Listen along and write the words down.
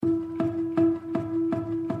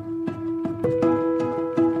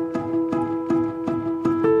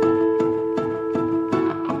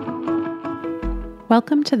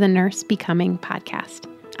Welcome to the Nurse Becoming podcast.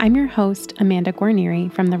 I'm your host, Amanda Guarnieri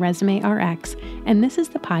from the Resume RX, and this is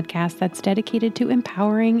the podcast that's dedicated to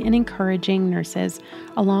empowering and encouraging nurses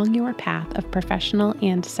along your path of professional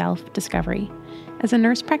and self-discovery. As a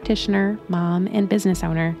nurse practitioner, mom, and business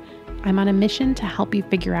owner, I'm on a mission to help you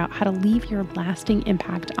figure out how to leave your lasting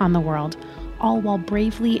impact on the world, all while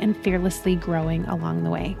bravely and fearlessly growing along the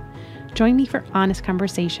way. Join me for honest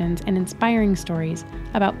conversations and inspiring stories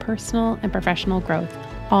about personal and professional growth,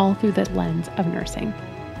 all through the lens of nursing.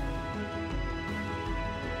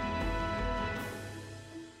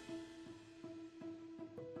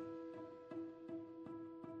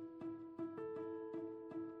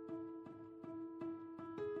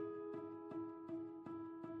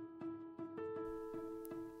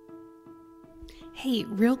 Hey,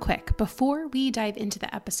 real quick, before we dive into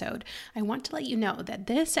the episode, I want to let you know that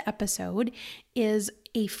this episode is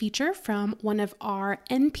a feature from one of our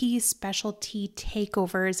NP Specialty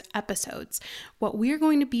Takeovers episodes. What we're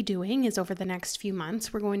going to be doing is over the next few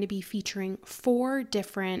months, we're going to be featuring 4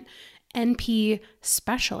 different NP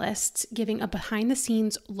specialists giving a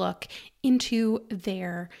behind-the-scenes look into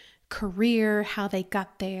their career, how they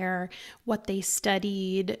got there, what they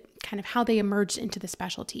studied, kind of how they emerged into the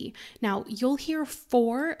specialty. Now, you'll hear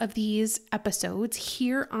 4 of these episodes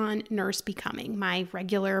here on Nurse Becoming, my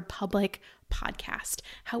regular public podcast.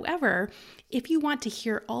 However, if you want to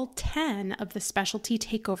hear all 10 of the Specialty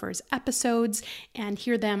Takeovers episodes and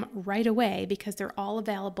hear them right away, because they're all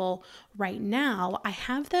available right now, I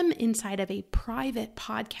have them inside of a private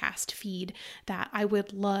podcast feed that I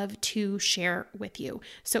would love to share with you.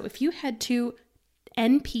 So if you head to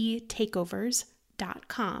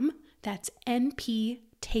nptakeovers.com, that's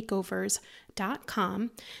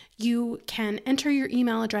nptakeovers.com, you can enter your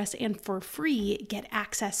email address and for free get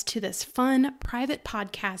access to this fun private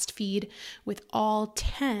podcast feed with all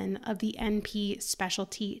 10 of the NP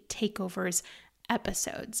Specialty Takeovers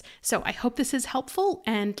episodes. So I hope this is helpful,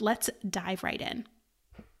 and let's dive right in.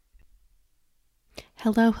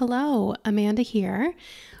 Hello, Amanda here.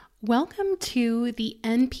 Welcome to the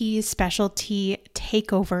NP Specialty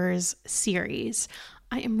Takeovers series.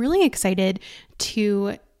 I am really excited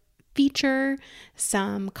to feature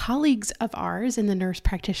some colleagues of ours in the nurse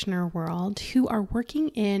practitioner world who are working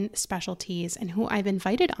in specialties and who I've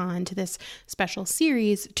invited on to this special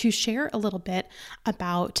series to share a little bit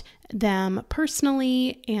about them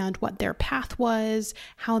personally and what their path was,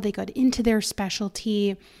 how they got into their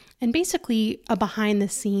specialty, and basically a behind the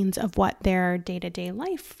scenes of what their day-to-day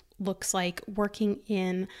life looks like working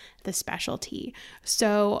in the specialty.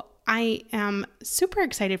 So I am super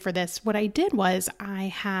excited for this. What I did was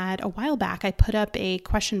a while back, I put up a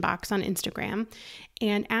question box on Instagram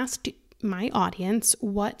and asked my audience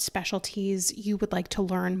what specialties you would like to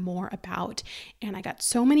learn more about. And I got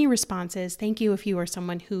so many responses. Thank you if you are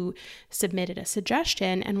someone who submitted a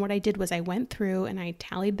suggestion. And what I did was I went through and I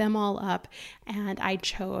tallied them all up, and I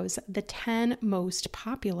chose the 10 most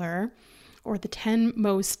popular or the 10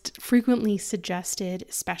 most frequently suggested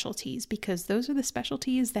specialties, because those are the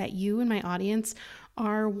specialties that you and my audience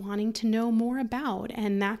are wanting to know more about.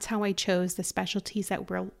 And that's how I chose the specialties that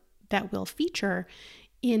will feature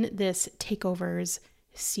in this Takeovers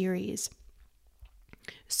series.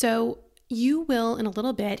 So you will, in a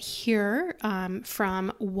little bit, hear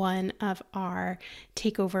from one of our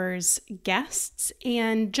Takeovers guests.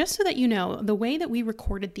 And just so that you know, the way that we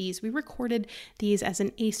recorded these as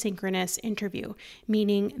an asynchronous interview,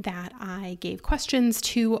 meaning that I gave questions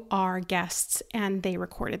to our guests and they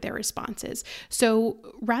recorded their responses. So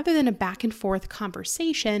rather than a back and forth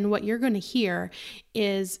conversation, what you're going to hear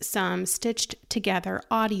is some stitched together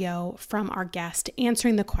audio from our guest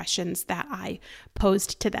answering the questions that I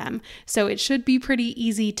posed to them. So it should be pretty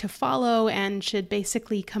easy to follow and should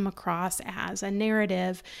basically come across as a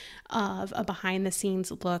narrative of a behind the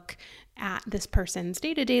scenes look at this person's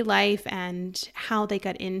day-to-day life and how they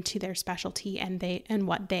got into their specialty and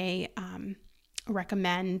what they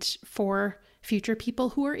recommend for future people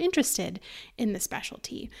who are interested in the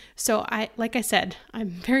specialty. So like I said, I'm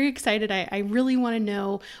very excited. I really want to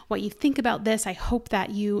know what you think about this. I hope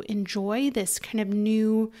that you enjoy this kind of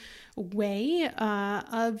new way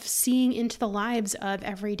of seeing into the lives of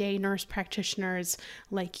everyday nurse practitioners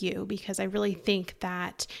like you, because I really think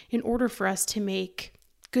that in order for us to make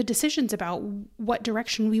good decisions about what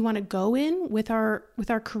direction we want to go in with our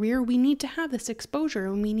career, we need to have this exposure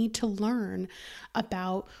and we need to learn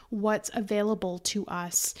about what's available to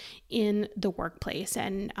us in the workplace.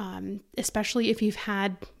 And especially if you've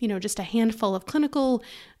had, just a handful of clinical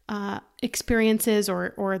experiences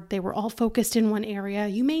or they were all focused in one area.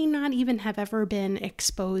 You may not even have ever been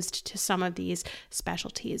exposed to some of these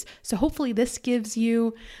specialties. So hopefully this gives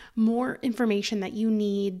you more information that you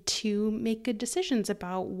need to make good decisions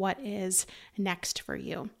about what is next for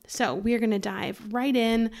you. So we're going to dive right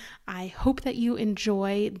in. I hope that you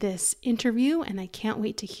enjoy this interview, and I can't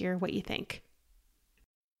wait to hear what you think.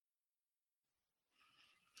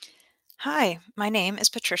 Hi, my name is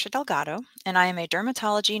Patricia Delgado, and I am a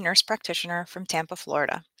dermatology nurse practitioner from Tampa,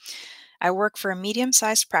 Florida. I work for a medium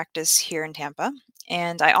sized practice here in Tampa,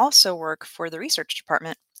 and I also work for the research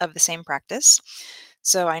department of the same practice.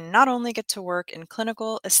 So I not only get to work in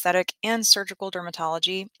clinical, aesthetic, and surgical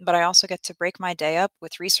dermatology, but I also get to break my day up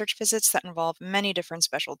with research visits that involve many different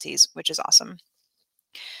specialties, which is awesome.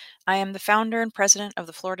 I am the founder and president of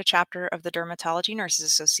the Florida chapter of the Dermatology Nurses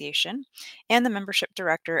Association and the membership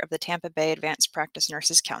director of the Tampa Bay Advanced Practice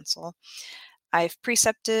Nurses Council. I've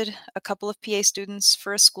precepted a couple of PA students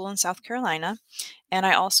for a school in South Carolina, and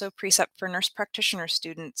I also precept for nurse practitioner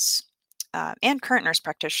students and current nurse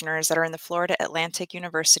practitioners that are in the Florida Atlantic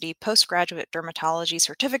University Postgraduate Dermatology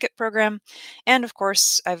Certificate Program. And of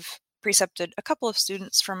course, I've precepted a couple of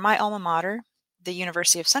students from my alma mater, the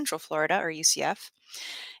University of Central Florida, or UCF.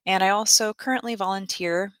 And I also currently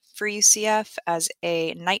volunteer for UCF as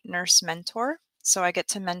a night nurse mentor. So I get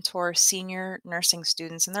to mentor senior nursing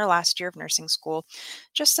students in their last year of nursing school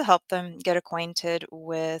just to help them get acquainted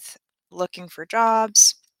with looking for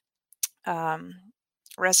jobs, um,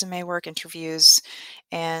 resume work, interviews,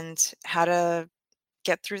 and how to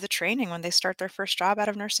get through the training when they start their first job out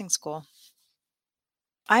of nursing school.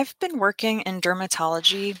 I've been working in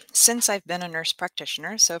dermatology since I've been a nurse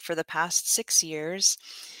practitioner, so for the past 6 years.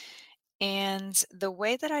 And the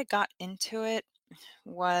way that I got into it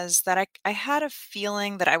was that I had a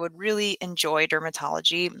feeling that I would really enjoy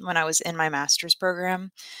dermatology when I was in my master's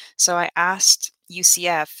program. So I asked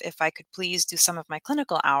UCF if I could please do some of my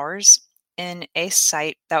clinical hours in a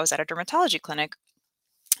site that was at a dermatology clinic.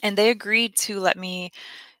 And they agreed to let me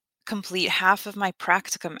complete half of my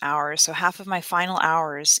practicum hours, so half of my final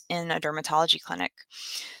hours in a dermatology clinic.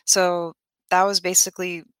 So that was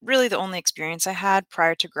basically really the only experience I had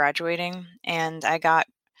prior to graduating. And I got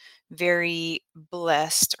very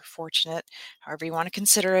blessed or fortunate, however you want to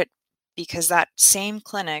consider it, because that same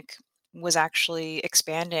clinic was actually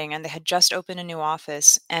expanding and they had just opened a new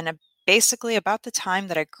office. And basically, about the time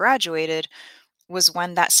that I graduated was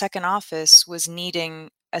when that second office was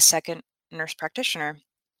needing a second nurse practitioner.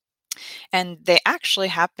 And they actually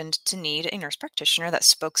happened to need a nurse practitioner that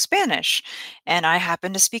spoke Spanish. And I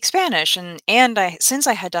happened to speak Spanish. And I since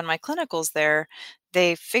I had done my clinicals there,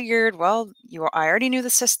 they figured, well, I already knew the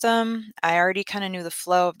system. I already kind of knew the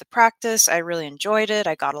flow of the practice. I really enjoyed it.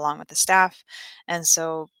 I got along with the staff. And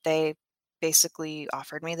so they basically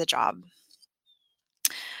offered me the job.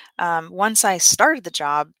 Once I started the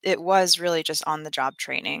job, it was really just on the job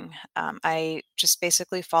training. I just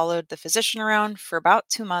basically followed the physician around for about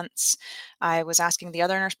 2 months. I was asking the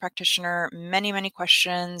other nurse practitioner many, many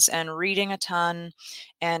questions and reading a ton.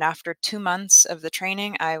 And after 2 months of the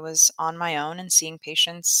training, I was on my own and seeing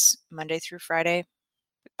patients Monday through Friday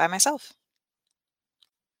by myself.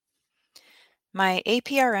 My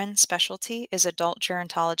APRN specialty is adult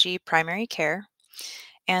gerontology primary care.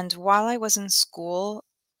 And while I was in school,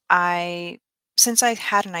 I since I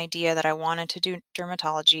had an idea that I wanted to do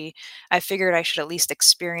dermatology, I figured I should at least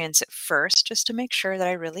experience it first just to make sure that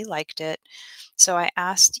I really liked it. So I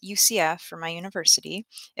asked UCF for my university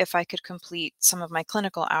if I could complete some of my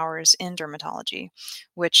clinical hours in dermatology,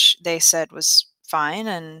 which they said was fine,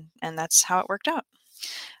 and that's how it worked out.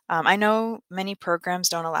 I know many programs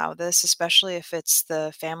don't allow this, especially if it's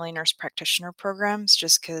the family nurse practitioner programs,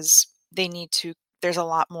 just because they need to. There's a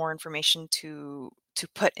lot more information to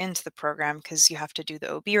put into the program because you have to do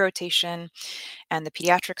the OB rotation and the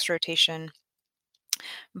pediatrics rotation.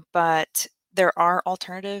 But there are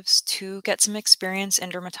alternatives to get some experience in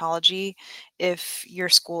dermatology if your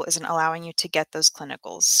school isn't allowing you to get those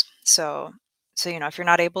clinicals. So if you're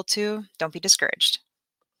not able to, don't be discouraged.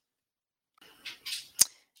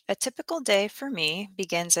 A typical day for me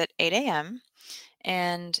begins at 8 a.m.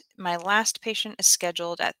 and my last patient is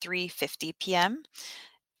scheduled at 3:50 p.m.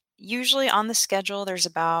 Usually on the schedule, there's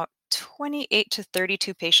about 28 to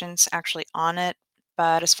 32 patients actually on it.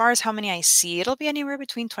 But as far as how many I see, it'll be anywhere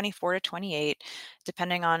between 24 to 28,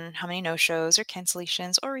 depending on how many no shows or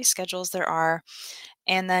cancellations or reschedules there are.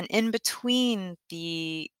 And then in between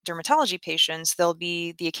the dermatology patients, there'll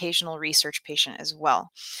be the occasional research patient as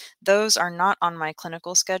well. Those are not on my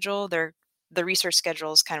clinical schedule. The research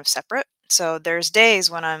schedule is kind of separate. So there's days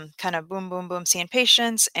when I'm kind of boom, boom, boom seeing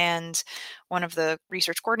patients, and one of the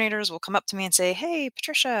research coordinators will come up to me and say, "Hey,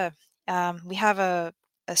 Patricia, we have a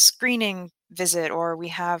screening visit, or we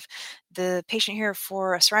have the patient here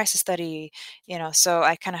for a psoriasis study." So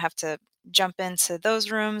I kind of have to jump into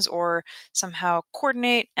those rooms or somehow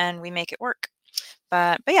coordinate, and we make it work.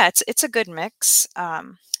 But yeah, it's a good mix.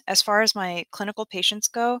 As far as my clinical patients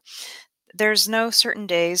go, there's no certain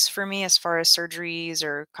days for me as far as surgeries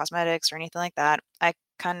or cosmetics or anything like that.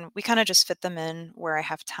 We kind of just fit them in where I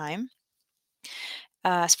have time.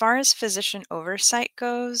 As far as physician oversight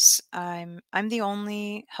goes, I'm the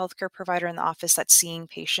only healthcare provider in the office that's seeing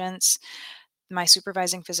patients. My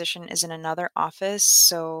supervising physician is in another office,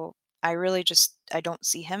 so I don't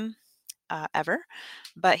see him ever.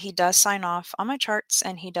 But he does sign off on my charts,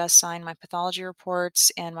 and he does sign my pathology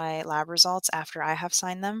reports and my lab results after I have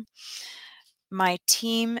signed them. My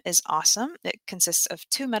team is awesome. It consists of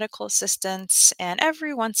two medical assistants, and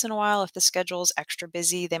every once in a while, if the schedule is extra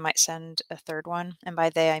busy, they might send a third one. And by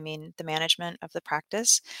they, I mean the management of the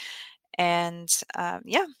practice. And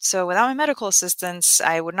yeah, so without my medical assistants,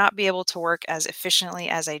 I would not be able to work as efficiently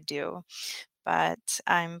as I do. But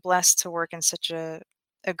I'm blessed to work in such a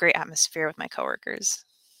great atmosphere with my coworkers.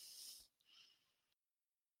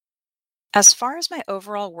 As far as my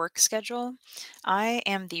overall work schedule, I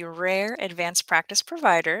am the rare advanced practice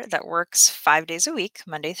provider that works 5 days a week,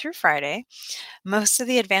 Monday through Friday. Most of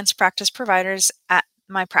the advanced practice providers at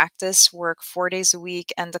my practice work 4 days a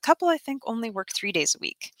week, and a couple, I think, only work 3 days a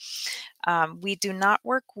week. We do not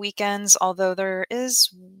work weekends, although there is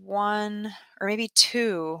one or maybe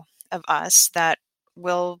two of us that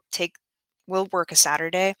will work a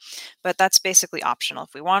Saturday, but that's basically optional.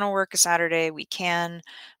 If we want to work a Saturday, we can,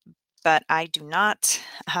 but I do not.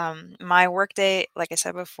 My workday, like I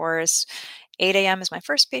said before, is 8 a.m. is my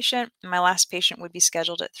first patient. My last patient would be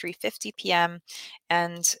scheduled at 3:50 p.m.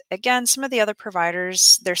 And again, some of the other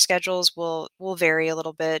providers, their schedules will vary a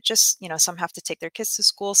little bit. Just, some have to take their kids to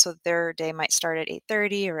school, so their day might start at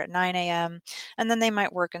 8:30 or at 9 a.m. And then they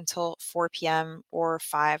might work until 4 p.m. or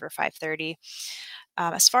 5 or 5:30.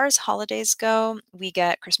 As far as holidays go, we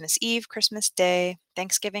get Christmas Eve, Christmas Day,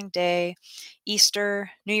 Thanksgiving Day, Easter,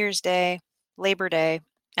 New Year's Day, Labor Day,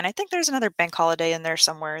 and I think there's another bank holiday in there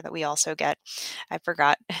somewhere that we also get. I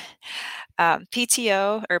forgot.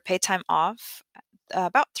 PTO or pay time off,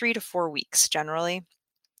 about 3 to 4 weeks generally.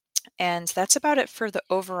 And that's about it for the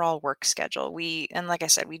overall work schedule. And like I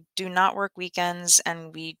said, we do not work weekends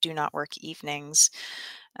and we do not work evenings.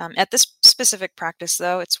 At this specific practice,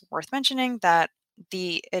 though, it's worth mentioning that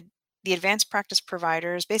the advanced practice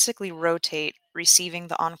providers basically rotate receiving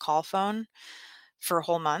the on-call phone for a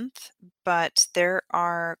whole month, but there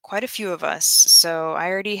are quite a few of us. So I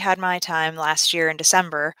already had my time last year in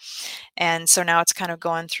December, and so now it's kind of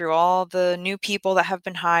going through all the new people that have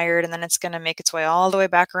been hired, and then it's going to make its way all the way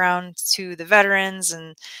back around to the veterans,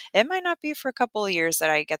 and it might not be for a couple of years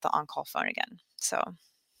that I get the on-call phone again. So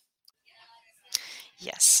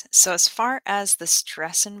yes. So as far as the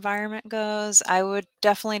stress environment goes, I would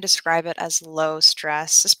definitely describe it as low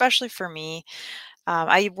stress, especially for me.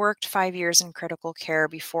 I worked 5 years in critical care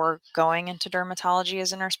before going into dermatology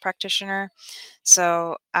as a nurse practitioner.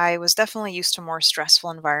 So I was definitely used to more stressful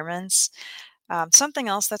environments. Something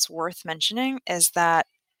else that's worth mentioning is that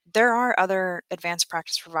there are other advanced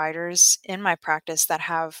practice providers in my practice that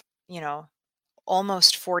have,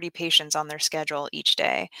 almost 40 patients on their schedule each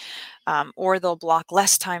day, or they'll block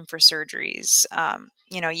less time for surgeries.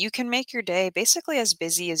 You can make your day basically as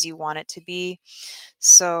busy as you want it to be.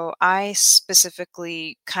 So I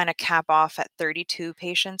specifically kind of cap off at 32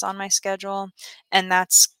 patients on my schedule. And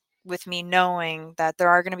that's with me knowing that there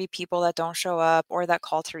are going to be people that don't show up or that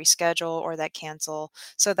call to reschedule or that cancel.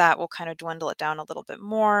 So that will kind of dwindle it down a little bit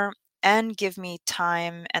more and give me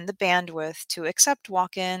time and the bandwidth to accept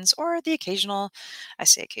walk ins or the occasional, I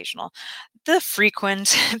say occasional, the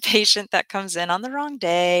frequent patient that comes in on the wrong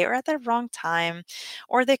day or at the wrong time,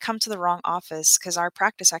 or they come to the wrong office because our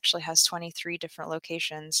practice actually has 23 different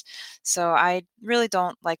locations. So I really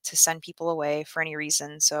don't like to send people away for any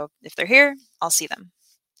reason. So if they're here, I'll see them.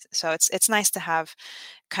 So it's nice to have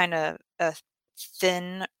kind of a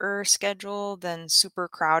thinner schedule than super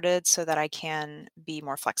crowded so that I can be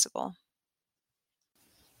more flexible.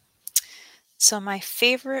 So, my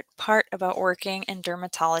favorite part about working in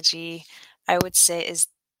dermatology, I would say, is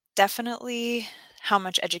definitely how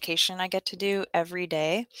much education I get to do every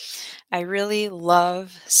day. I really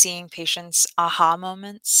love seeing patients' aha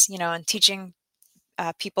moments, and teaching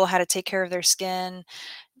people how to take care of their skin,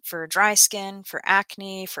 for dry skin, for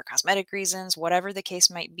acne, for cosmetic reasons, whatever the case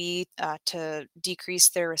might be, to decrease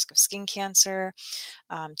their risk of skin cancer,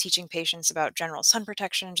 teaching patients about general sun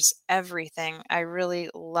protection, just everything. I really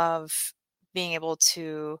love being able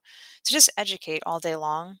to just educate all day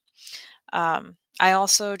long. I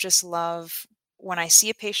also just love when I see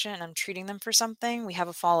a patient and I'm treating them for something, we have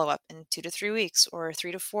a follow up in 2 to 3 weeks or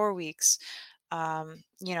 3 to 4 weeks. And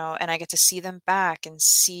I get to see them back and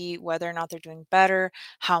see whether or not they're doing better,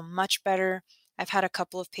 how much better. I've had a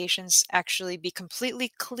couple of patients actually be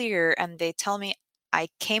completely clear and they tell me, I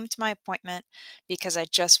came to my appointment because I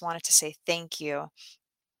just wanted to say thank you.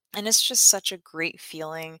 And it's just such a great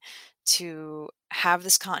feeling to have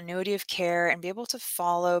this continuity of care and be able to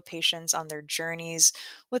follow patients on their journeys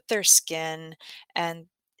with their skin. And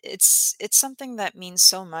it's something that means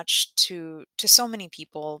so much to so many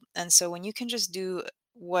people. And so when you can just do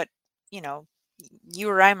what, you know, you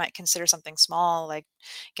or I might consider something small, like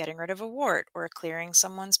getting rid of a wart or clearing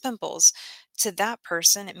someone's pimples, to that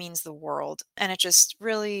person, it means the world. And it just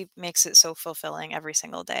really makes it so fulfilling every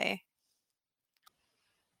single day.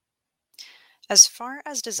 As far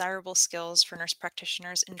as desirable skills for nurse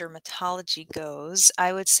practitioners in dermatology goes,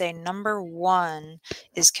 I would say number one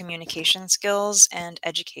is communication skills and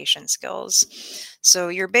education skills. So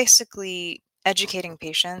you're basically educating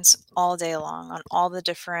patients all day long on all the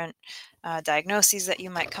different diagnoses that you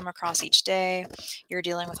might come across each day. You're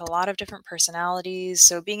dealing with a lot of different personalities.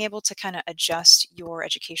 So being able to kind of adjust your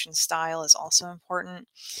education style is also important.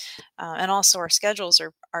 And also our schedules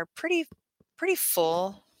are pretty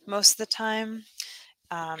full most of the time.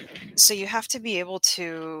 Um, so you have to be able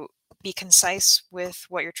to be concise with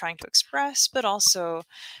what you're trying to express, but also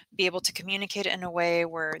be able to communicate it in a way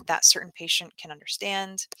where that certain patient can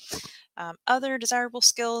understand. Other desirable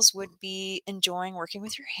skills would be enjoying working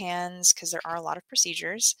with your hands because there are a lot of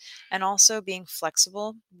procedures, and also being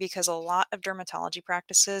flexible because a lot of dermatology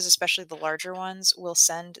practices, especially the larger ones, will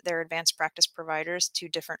send their advanced practice providers to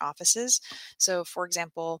different offices. So, for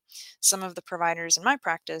example, some of the providers in my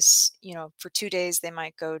practice, for 2 days, they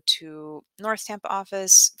might go to North Tampa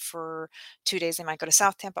office, for 2 days, they might go to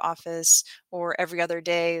South Tampa office, or every other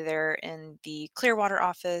day, they're in the Clearwater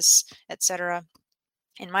office, etc.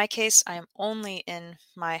 In my case, I am only in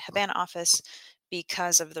my Habana office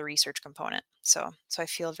because of the research component. So I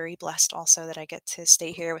feel very blessed also that I get to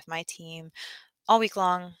stay here with my team all week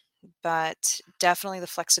long. But definitely the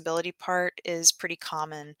flexibility part is pretty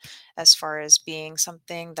common as far as being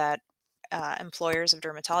something that employers of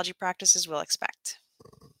dermatology practices will expect.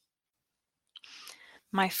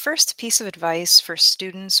 My first piece of advice for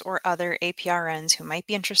students or other APRNs who might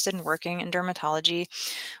be interested in working in dermatology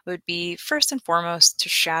would be first and foremost to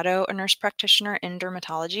shadow a nurse practitioner in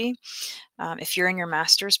dermatology. If you're in your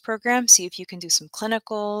master's program, see if you can do some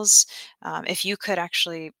clinicals. If you could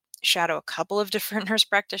actually shadow a couple of different nurse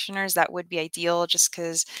practitioners, that would be ideal just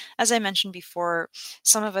because, as I mentioned before,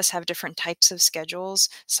 some of us have different types of schedules.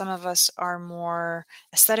 Some of us are more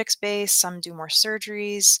aesthetics based, some do more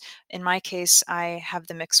surgeries. In my case, I have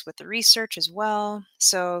the mix with the research as well.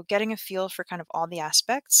 So, getting a feel for kind of all the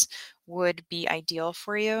aspects would be ideal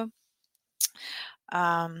for you.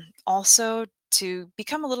 Also, to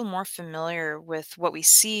become a little more familiar with what we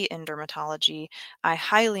see in dermatology, I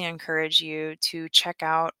highly encourage you to check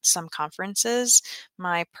out some conferences.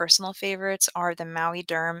 My personal favorites are the Maui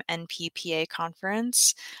Derm NPPA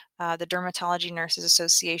conference, the Dermatology Nurses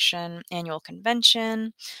Association annual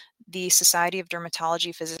convention, the Society of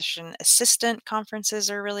Dermatology Physician Assistant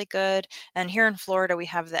conferences are really good. And here in Florida, we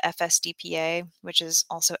have the FSDPA, which is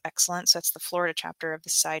also excellent. So it's the Florida chapter of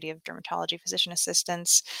the Society of Dermatology Physician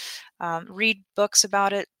Assistants. Read books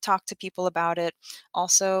about it, talk to people about it.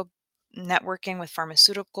 Also, networking with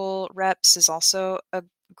pharmaceutical reps is also a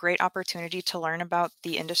great opportunity to learn about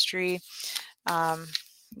the industry. Um,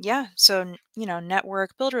 yeah, so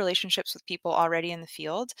network, build relationships with people already in the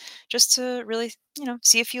field, just to really,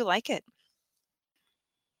 see if you like it.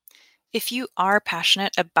 If you are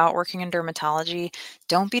passionate about working in dermatology,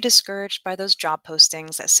 don't be discouraged by those job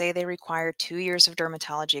postings that say they require 2 years of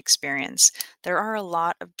dermatology experience. There are a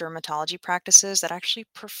lot of dermatology practices that actually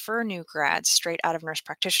prefer new grads straight out of nurse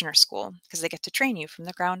practitioner school because they get to train you from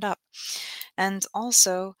the ground up. And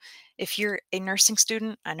also, if you're a nursing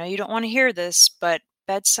student, I know you don't want to hear this, but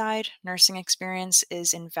bedside nursing experience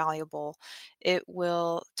is invaluable. It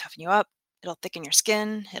will toughen you up, it'll thicken your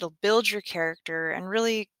skin, it'll build your character, and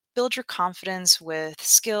really build your confidence with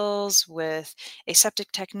skills, with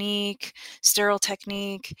aseptic technique, sterile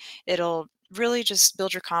technique. It'll really just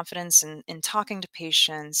build your confidence in talking to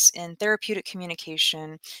patients, in therapeutic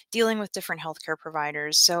communication, dealing with different healthcare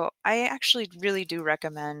providers. So I actually really do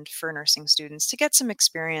recommend for nursing students to get some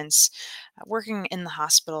experience working in the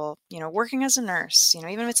hospital, working as a nurse,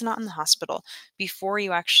 even if it's not in the hospital, before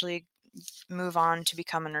you actually move on to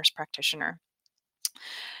become a nurse practitioner.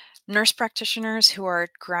 Nurse practitioners who are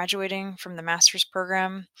graduating from the master's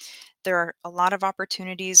program, there are a lot of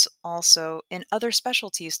opportunities also in other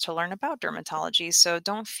specialties to learn about dermatology. So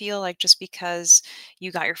don't feel like just because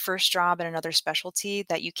you got your first job in another specialty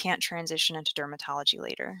that you can't transition into dermatology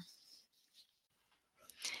later.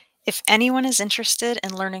 If anyone is interested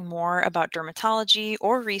in learning more about dermatology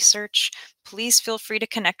or research, please feel free to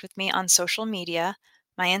connect with me on social media.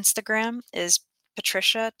 My Instagram is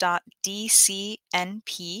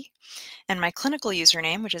patricia.dcnp, and my clinical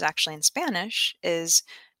username, which is actually in Spanish, is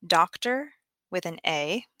doctor with an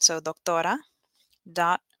A, so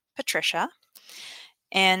doctora.patricia.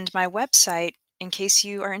 And my website, in case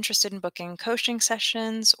you are interested in booking coaching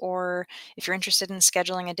sessions or if you're interested in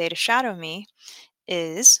scheduling a day to shadow me,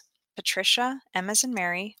 is Patricia, M as in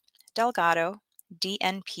Mary, Delgado,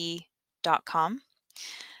 DNP.com.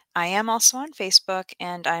 I am also on Facebook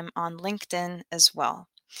and I'm on LinkedIn as well.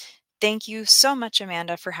 Thank you so much,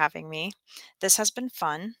 Amanda, for having me. This has been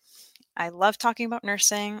fun. I love talking about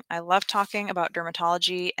nursing. I love talking about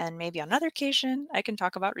dermatology, and maybe on another occasion, I can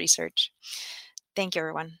talk about research. Thank you,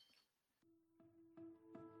 everyone.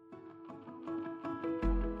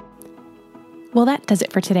 Well, that does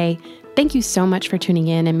it for today. Thank you so much for tuning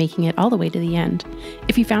in and making it all the way to the end.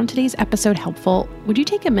 If you found today's episode helpful, would you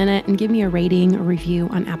take a minute and give me a rating or review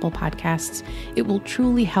on Apple Podcasts? It will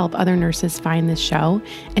truly help other nurses find this show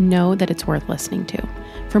and know that it's worth listening to.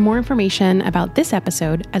 For more information about this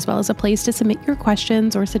episode, as well as a place to submit your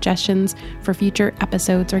questions or suggestions for future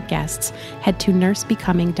episodes or guests, head to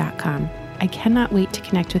nursebecoming.com. I cannot wait to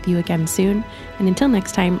connect with you again soon. And until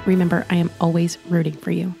next time, remember, I am always rooting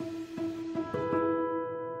for you.